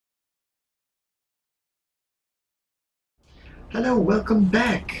Hello, welcome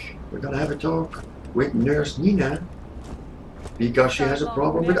back. We're gonna have a talk with Nurse Nina because she has a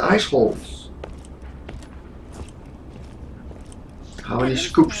problem with ice holes. How many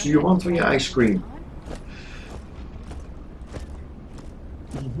scoops do you want on your ice cream?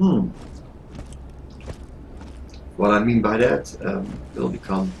 What I mean by that will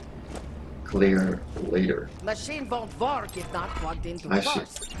become clear later. Machine won't work if not plugged into I see.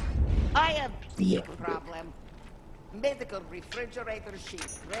 first. I have big problem. Medical refrigerator sheet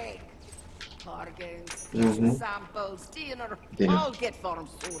break. Organs, samples, dinner, all get formed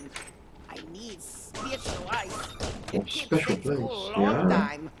soon. I need special ice. It keeps Special things place, cool long yeah.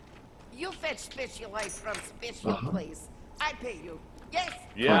 time. You fetch special ice from special place. I pay you. Yes?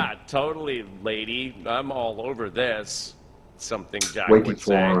 Yeah, totally, lady. I'm all over this. Something Jack Waiting would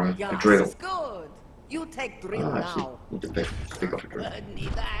for say. a Yes, drill. good. You take drill I see. now. Need to pick up a drill.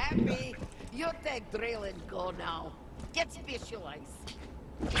 Neither happy. You take drill and go now. Get special ice.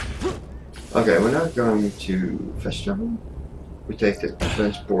 Okay, we're not going to festival. We take the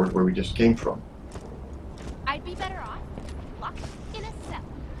transport where we just came from. I'd be better off locked in a cell.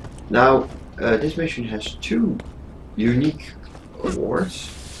 Now, this mission has 2 unique rewards,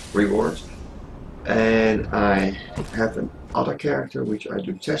 and I have another character which I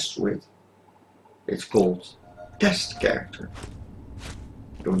do tests with. It's called test character.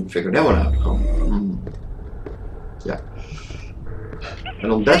 Don't figure that one out. Yeah.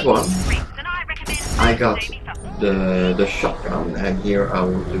 And on that one, I got the shotgun, and here I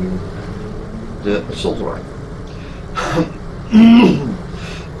will do the assault rifle.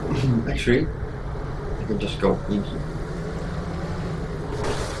 Actually, I can just go easy.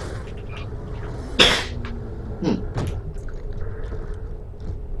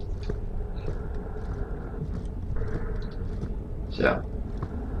 So.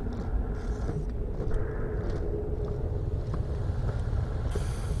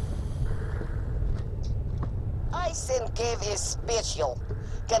 Ice and cave is special.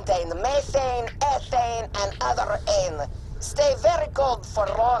 Contain methane, ethane, and other N. Stay very cold for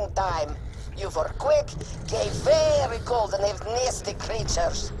a long time. You for quick, get very cold and have nasty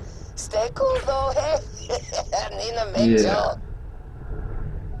creatures. Stay cool though, hey? Nina makes Yeah.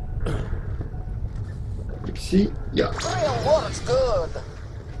 See? Yeah. Drill works good.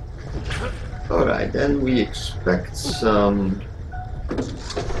 Alright, then we expect some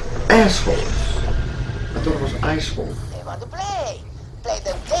assholes. I thought it was ice hole. They want to play. Play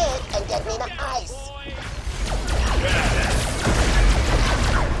them dead and get Nina ice.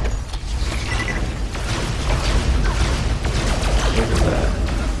 Look at that.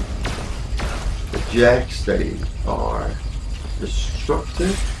 The jacks, they are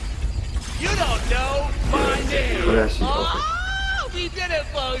destructive. You don't know my name. But I see, okay. Oh, we did it,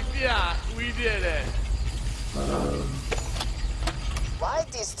 folks. Yeah, we did it. Why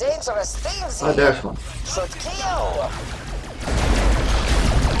these dangerous things Oh, there's one. should kill?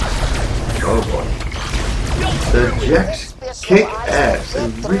 Oh boy. The jacks kick ass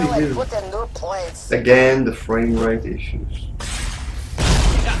and really do. Put in new plates. Again, the frame rate issues.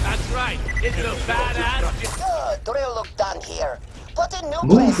 Yeah, that's right. It's a badass. Good, drill look done here. Put in new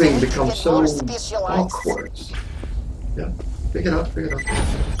Moving plates and becomes get so more special ice. awkward. Yeah, pick it up, pick it up.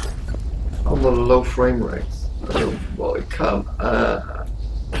 On the low frame rate. Oh boy, come on.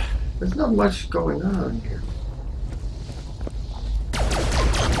 There's not much going on here.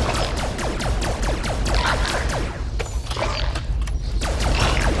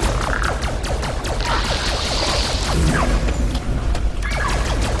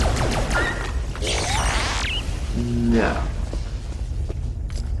 Now,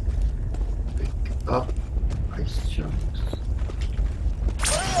 pick up ice chunks.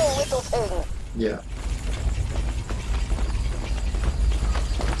 Drill, little thing. Yeah.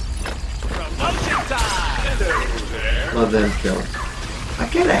 Promotion time. Let them kill. I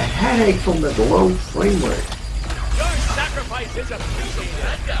get a headache from that low frame rate. Your sacrifice is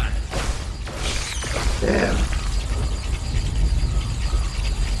appreciated. Damn.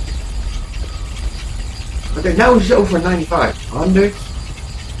 Okay, now it's over 95. 100.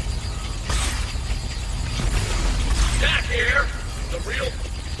 Jack here. The real.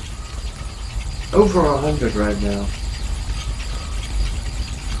 Over 100 right now.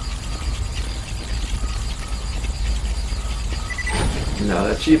 Now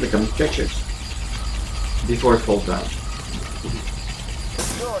let's see if I can catch it before it falls down.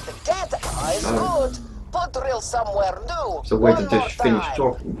 Good, that ice good. Put drill somewhere new. So wait One until more she finishes time.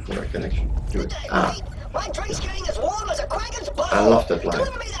 talking before I can actually do it. Ah, My drink's getting as warm as a Kraken's butthole. I love that line.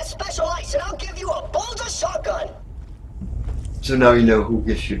 Deliver me that special ice and I'll give you a Boulder shotgun. So now you know who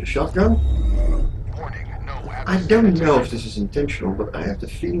gives you the shotgun. I don't know if this is intentional, but I have the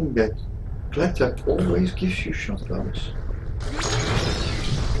feeling that Claptrap always gives you shotguns.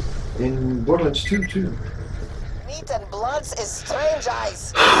 In Borderlands 2 too. Meat and bloods is strange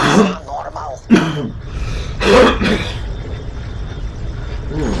eyes. It's not normal.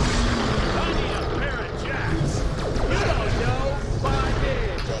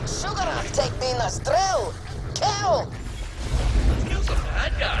 Big Sugar, take Nina's drill. Kill. Let's kill some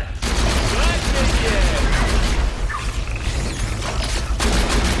bad guys. Right, leadership.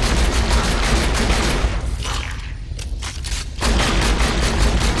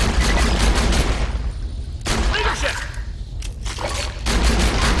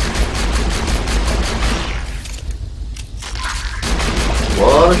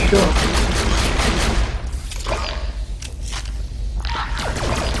 What a shot.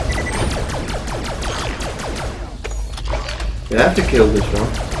 You have to kill this one.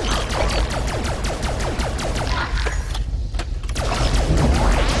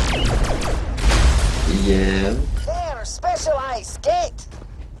 Yeah. There, specialized gate.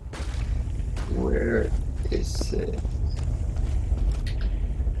 Where is it?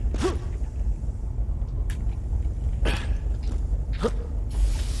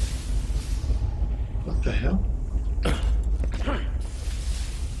 What the hell?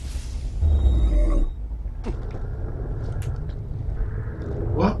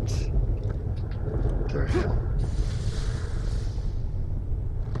 What the hell?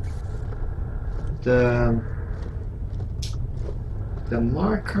 The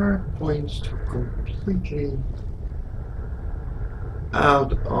marker points to completely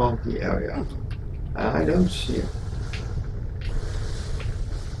out of the area. I don't see it.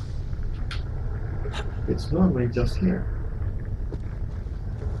 It's normally just here.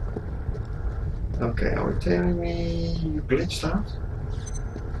 Okay, are you telling me you glitched out?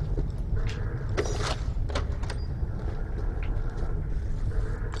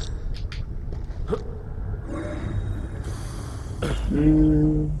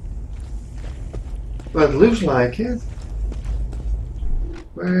 Well, it looks like it.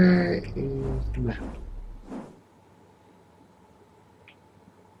 Where is the map?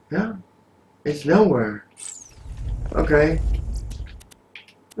 Yeah, it's nowhere. Okay.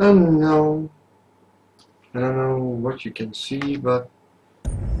 Oh no. I don't know what you can see, but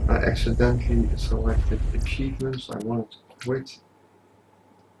I accidentally selected achievements. I wanted to quit.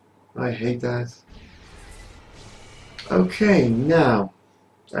 I hate that. Okay, now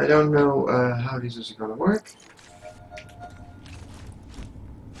I don't know how this is gonna work.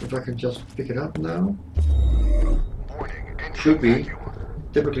 If I can just pick it up now. Should be.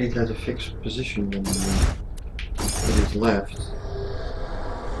 Typically it has a fixed position when it is left.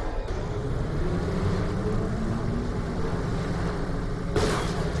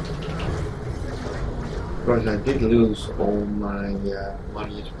 Because I did lose all my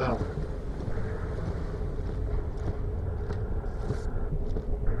money as well.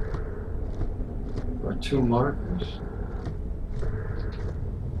 Or 2 markers.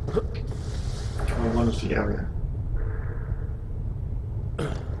 Oh, one is the area.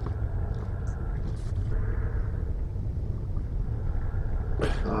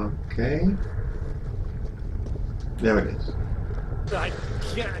 Okay. There it is. I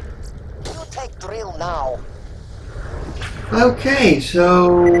can't. You take drill now. Okay,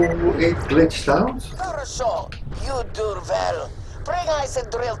 so it glitched out. Хорошо. You do well. Bring ice and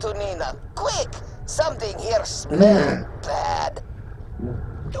drill to Nina. Quick. Something here smells Yeah. bad.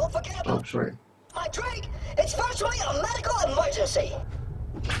 Don't forget Oh, about sorry. my drink. It's virtually a medical emergency.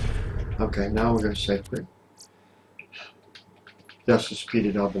 Okay, now we're gonna save quick. Just to speed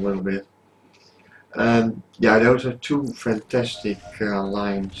it up a little bit. Yeah, those are 2 fantastic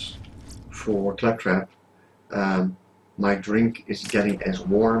lines for Claptrap. My drink is getting as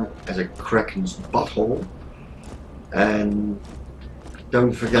warm as a kraken's butthole. And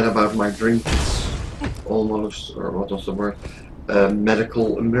don't forget about my drink, it's almost, or what was the word,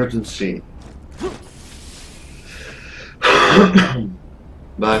 medical emergency.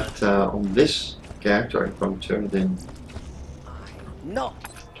 But on this character, if I'm turned in No.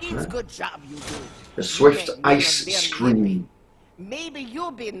 It's good job you do. a swift You make ice Nina very scream. happy. Maybe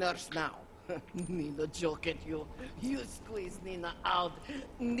you'll be nurse now. Nina joke at you. You squeeze Nina out.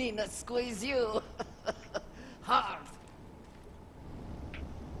 Nina squeeze you. Hard.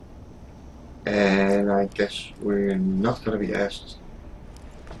 And I guess we're not going to be asked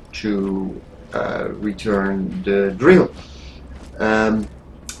to return the drill.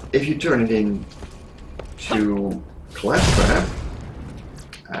 If you turn it in to Claptrap,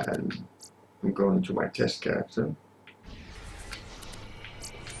 and I'm going to my test character,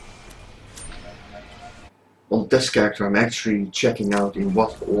 on this character I'm actually checking out in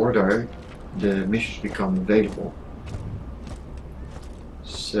what order the missions become available.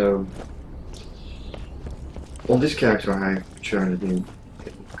 So on this character I turned it in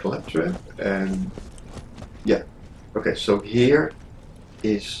Claptrap, and yeah, okay, so here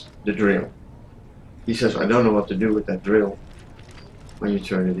is the drill. He says, I don't know what to do with that drill when you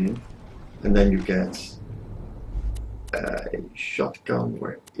turn it in, and then you get a shotgun.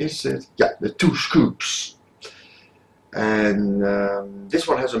 Where is it? Yeah, the 2 scoops. And this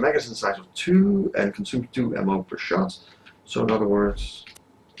one has a magazine size of 2 and consumes 2 ammo per shot. So in other words,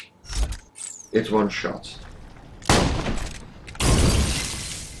 it's 1 shot.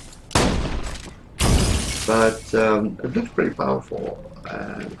 But it looks pretty powerful,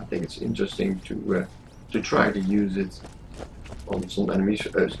 and I think it's interesting to try to use it on some enemies.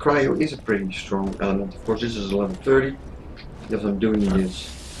 Cryo is a pretty strong element. Of course, this is a level 30, because I'm doing this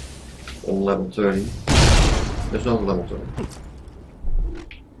on level 30. There's not a level 30.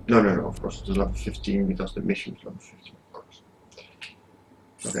 No, of course, it's level 15 because the mission is level 15, of course.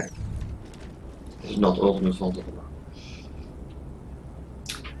 Okay. This is not ultimate Vault.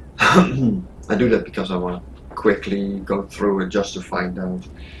 I do that because I want to quickly go through it just to find out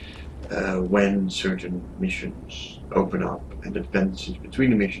when certain missions open up and the dependencies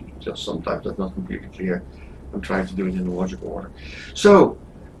between the missions, because sometimes that's not completely clear. I'm trying to do it in a logical order. So,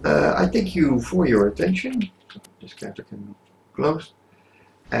 I thank you for your attention. This character can be closed.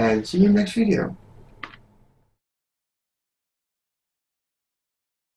 And see you in the next video.